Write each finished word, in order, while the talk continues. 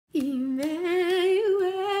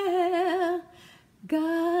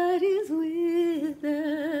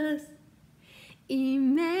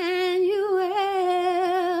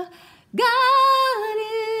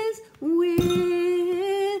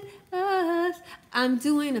I'm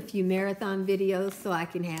doing a few marathon videos so I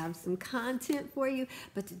can have some content for you.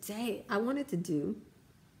 But today I wanted to do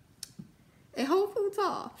a Whole Foods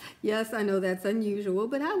haul. Yes, I know that's unusual,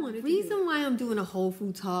 but I wanted to. The reason why I'm doing a Whole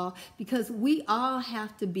Foods haul, because we all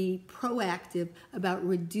have to be proactive about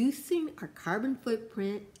reducing our carbon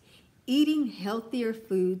footprint, eating healthier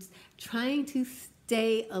foods, trying to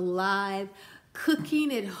stay alive,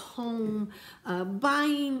 cooking at home,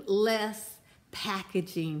 buying less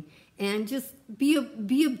packaging, and just be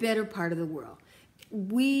a better part of the world.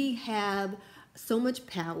 We have so much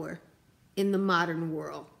power in the modern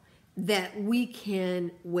world that we can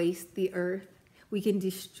waste the earth, we can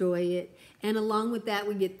destroy it, and along with that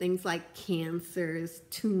we get things like cancers,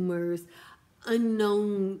 tumors,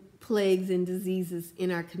 unknown plagues and diseases in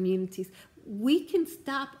our communities. We can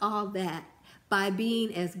stop all that by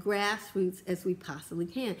being as grassroots as we possibly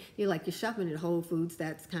can. You're shopping at Whole Foods,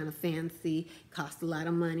 that's kind of fancy, costs a lot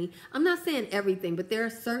of money. I'm not saying everything, but there are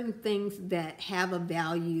certain things that have a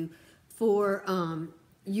value for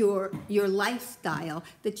your lifestyle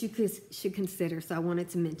that you should consider. So I wanted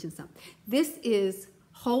to mention something. This is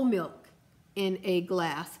whole milk in a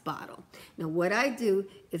glass bottle. Now what I do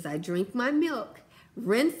is I drink my milk,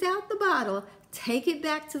 rinse out the bottle, take it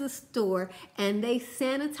back to the store, and they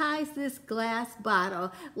sanitize this glass bottle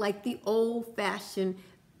like the old-fashioned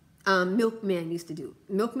milkman used to do.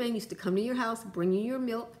 Milkman used to come to your house, bring you your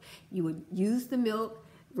milk. You would use the milk,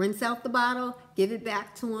 rinse out the bottle, give it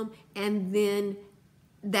back to them, and then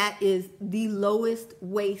that is the lowest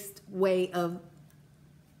waste way of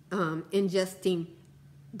ingesting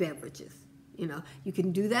beverages. You know, you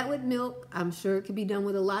can do that with milk. I'm sure it could be done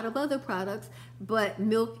with a lot of other products, but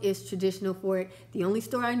milk is traditional for it. The only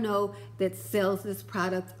store I know that sells this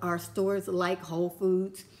product are stores like Whole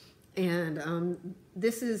Foods. And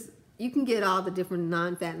you can get all the different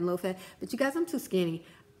non-fat and low-fat, but you guys, I'm too skinny.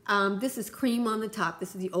 This is cream on the top.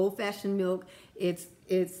 This is the old-fashioned milk. It's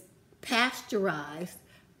pasteurized,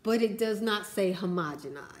 but it does not say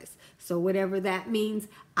homogenized. So whatever that means,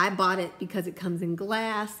 I bought it because it comes in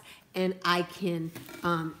glass, and I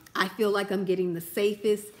feel like I'm getting the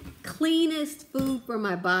safest, cleanest food for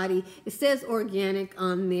my body. It says organic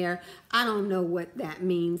on there. I don't know what that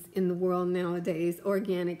means in the world nowadays.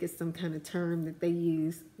 Organic is some kind of term that they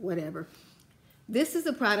use, whatever. This is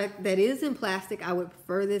a product that is in plastic. I would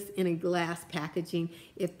prefer this in a glass packaging.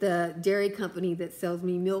 If the dairy company that sells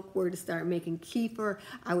me milk were to start making kefir,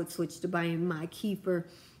 I would switch to buying my kefir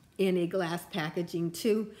in a glass packaging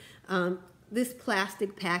too. This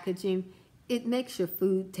plastic packaging, it makes your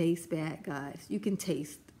food taste bad, guys. You can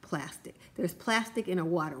taste plastic. There's plastic in our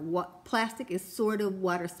water. Plastic is sort of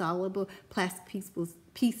water soluble. Plastic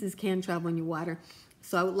pieces can travel in your water.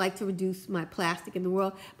 So I would like to reduce my plastic in the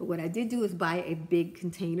world, but what I did do is buy a big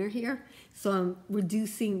container here. So I'm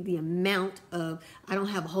reducing the amount of, I don't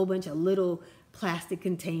have a whole bunch of little plastic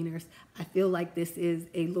containers. I feel like this is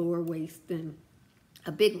a lower waste than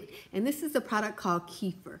a big one. And this is a product called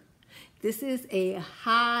kefir. This is a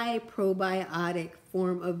high probiotic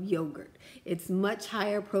form of yogurt. It's much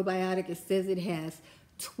higher probiotic. It says it has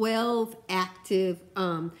 12 active,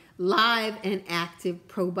 live and active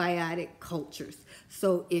probiotic cultures.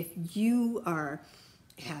 So if you are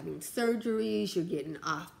having surgeries, you're getting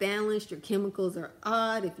off balance, your chemicals are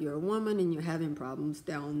odd, if you're a woman and you're having problems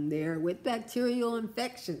down there with bacterial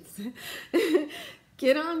infections,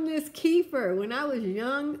 get on this kefir. When I was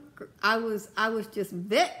young, I was just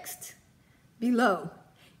vexed below.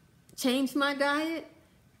 Changed my diet.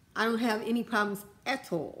 I don't have any problems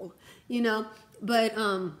at all, you know. But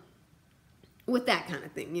with that kind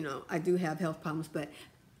of thing, you know, I do have health problems. But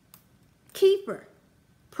kefir,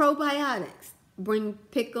 probiotics, bring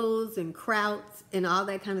pickles and krauts and all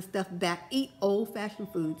that kind of stuff back. Eat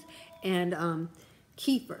old-fashioned foods. And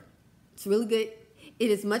kefir, it's really good. It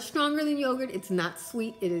is much stronger than yogurt. It's not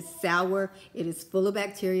sweet. It is sour. It is full of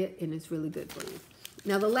bacteria, and it's really good for you.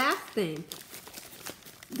 Now, the last thing,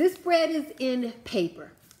 this bread is in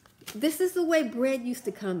paper. This is the way bread used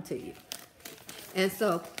to come to you. And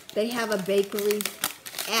so they have a bakery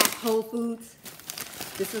at Whole Foods.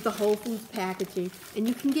 This is the Whole Foods packaging, and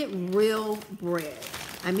you can get real bread.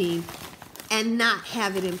 I mean, and not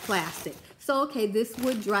have it in plastic. So, okay, this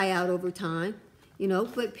would dry out over time. You know,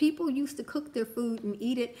 but people used to cook their food and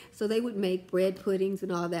eat it, so they would make bread puddings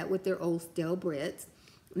and all that with their old stale breads.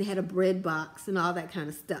 And they had a bread box and all that kind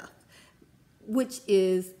of stuff, which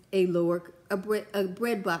is a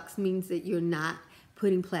bread box means that you're not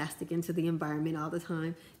putting plastic into the environment all the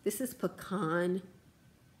time. This is pecan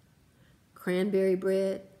cranberry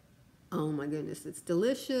bread. Oh my goodness, it's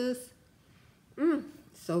delicious.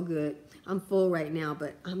 So good. I'm full right now,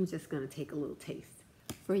 but I'm just gonna take a little taste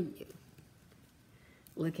for you.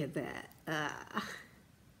 Look at that.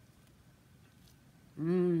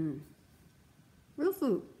 Real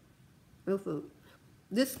food. Real food.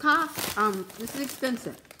 This costs, this is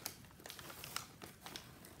expensive.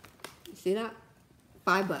 You see that?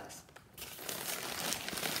 $5.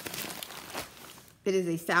 It is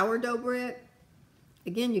a sourdough bread.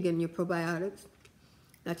 Again, you're getting your probiotics.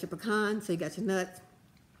 Got your pecans, so you got your nuts.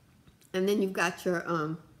 And then you've got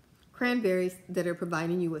your cranberries that are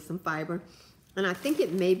providing you with some fiber. And I think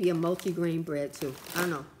it may be a multi-grain bread too. I don't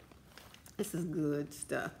know. This is good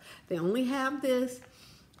stuff. They only have this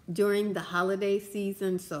during the holiday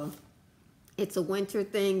season, so it's a winter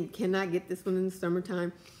thing. You cannot get this one in the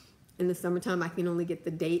summertime. In the summertime, I can only get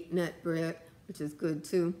the date nut bread, which is good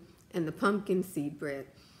too, and the pumpkin seed bread.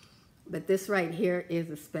 But this right here is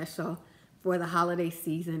a special for the holiday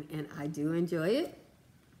season, and I do enjoy it.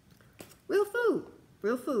 Real food,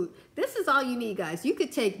 real food. This is all you need, guys. You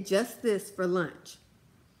could take just this for lunch,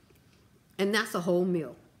 and that's a whole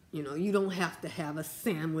meal. You know, you don't have to have a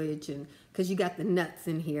sandwich, and because you got the nuts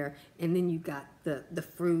in here, and then you got the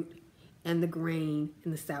fruit and the grain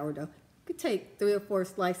and the sourdough. You could take 3 or 4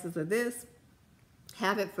 slices of this,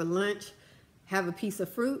 have it for lunch, have a piece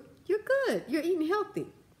of fruit. You're good. You're eating healthy.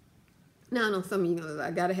 Now, I know some of you know,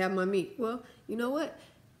 I got to have my meat. Well, you know what?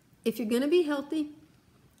 If you're going to be healthy,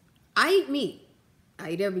 I eat meat.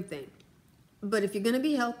 I eat everything. But if you're going to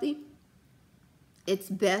be healthy, it's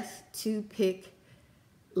best to pick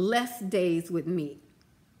less days with meat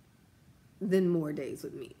than more days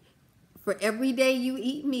with meat. For every day you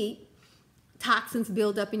eat meat, toxins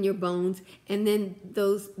build up in your bones, and then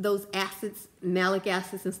those acids, malic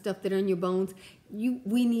acids and stuff that are in your bones,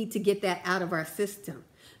 we need to get that out of our system.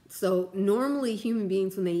 So normally human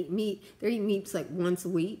beings, when they eat meat, they're eating meats like once a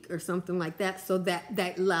week or something like that, so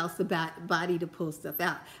that allows the body to pull stuff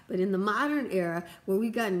out. But in the modern era, where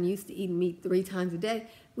we've gotten used to eating meat 3 times a day,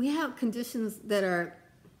 we have conditions that are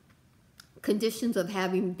conditions of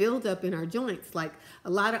having buildup in our joints, like a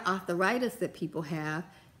lot of arthritis that people have.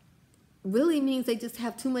 Really means they just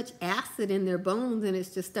have too much acid in their bones, and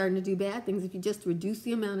it's just starting to do bad things. If you just reduce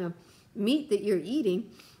the amount of meat that you're eating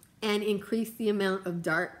and increase the amount of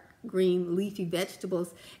dark green leafy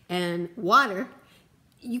vegetables and water,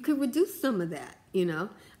 you could reduce some of that, you know.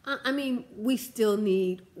 I mean, we still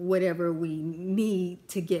need whatever we need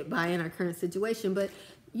to get by in our current situation, but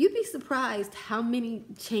you'd be surprised how many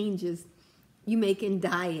changes you make in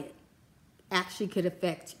diet actually could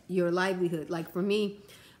affect your livelihood. Like for me,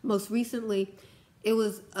 most recently, it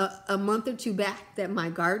was a month or 2 back that my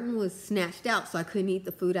garden was snatched out, so I couldn't eat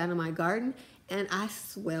the food out of my garden, and I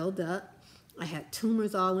swelled up. I had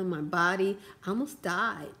tumors all in my body. I almost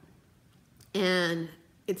died. And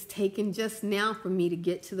it's taken just now for me to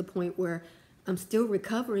get to the point where I'm still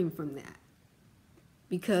recovering from that,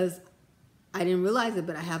 because I didn't realize it,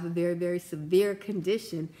 but I have a very, very severe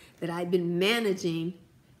condition that I've been managing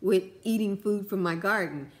with eating food from my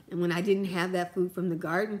garden. And when I didn't have that food from the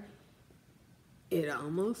garden, it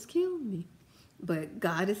almost killed me. But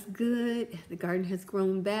God is good. The garden has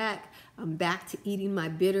grown back. I'm back to eating my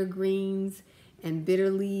bitter greens and bitter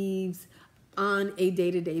leaves on a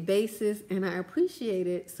day-to-day basis, and I appreciate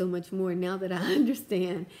it so much more now that I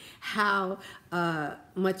understand how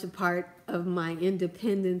much a part of my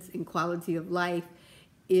independence and quality of life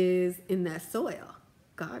is in that soil.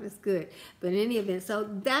 God is good. But in any event, so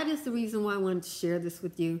that is the reason why I wanted to share this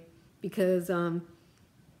with you, because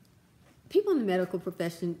people in the medical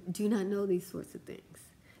profession do not know these sorts of things.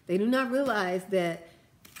 They do not realize that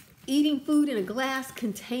eating food in a glass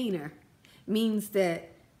container means that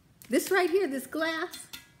this right here, this glass,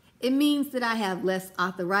 it means that I have less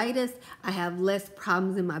arthritis, I have less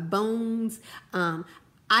problems in my bones,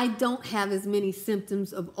 I don't have as many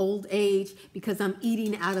symptoms of old age because I'm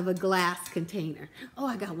eating out of a glass container. Oh,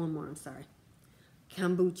 I got one more, I'm sorry.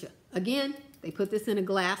 Kombucha. Again, they put this in a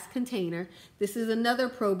glass container. This is another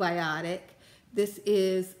probiotic. This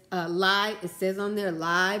is live, it says on there,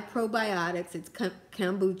 live probiotics. It's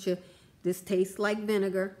kombucha. This tastes like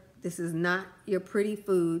vinegar. This is not your pretty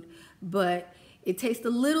food, but it tastes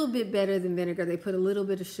a little bit better than vinegar. They put a little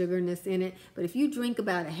bit of sugarness in it. But if you drink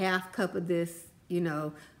about a half cup of this, you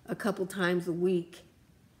know, a couple times a week,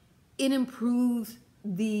 it improves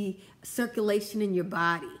the circulation in your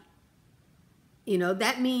body. You know,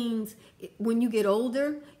 that means when you get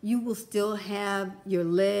older, you will still have your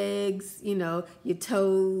legs, you know, your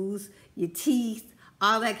toes, your teeth,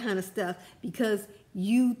 all that kind of stuff, because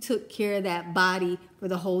you took care of that body for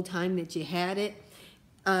the whole time that you had it.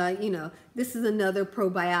 You know, this is another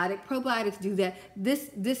probiotic. Probiotics do that. This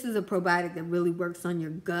is a probiotic that really works on your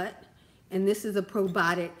gut, and this is a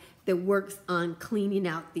probiotic that works on cleaning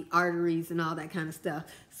out the arteries and all that kind of stuff.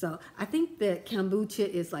 So I think that kombucha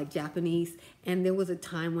is like Japanese, and there was a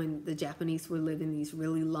time when the Japanese were living these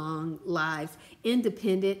really long lives,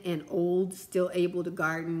 independent and old, still able to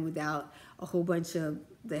garden without a whole bunch of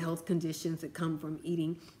the health conditions that come from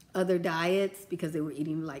eating other diets, because they were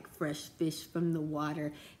eating like fresh fish from the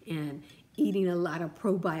water and eating a lot of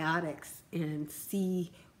probiotics and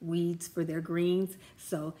seaweeds for their greens.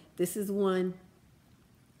 So this is one,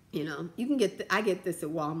 you know, you can get, I get this at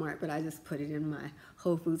Walmart, but I just put it in my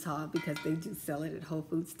Whole Foods haul because they do sell it at Whole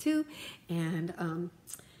Foods too. And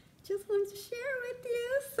just wanted to share with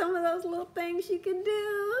you some of those little things you can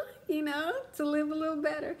do, you know, to live a little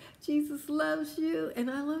better. Jesus loves you, and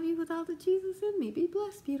I love you with all the Jesus in me. Be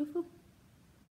blessed, beautiful.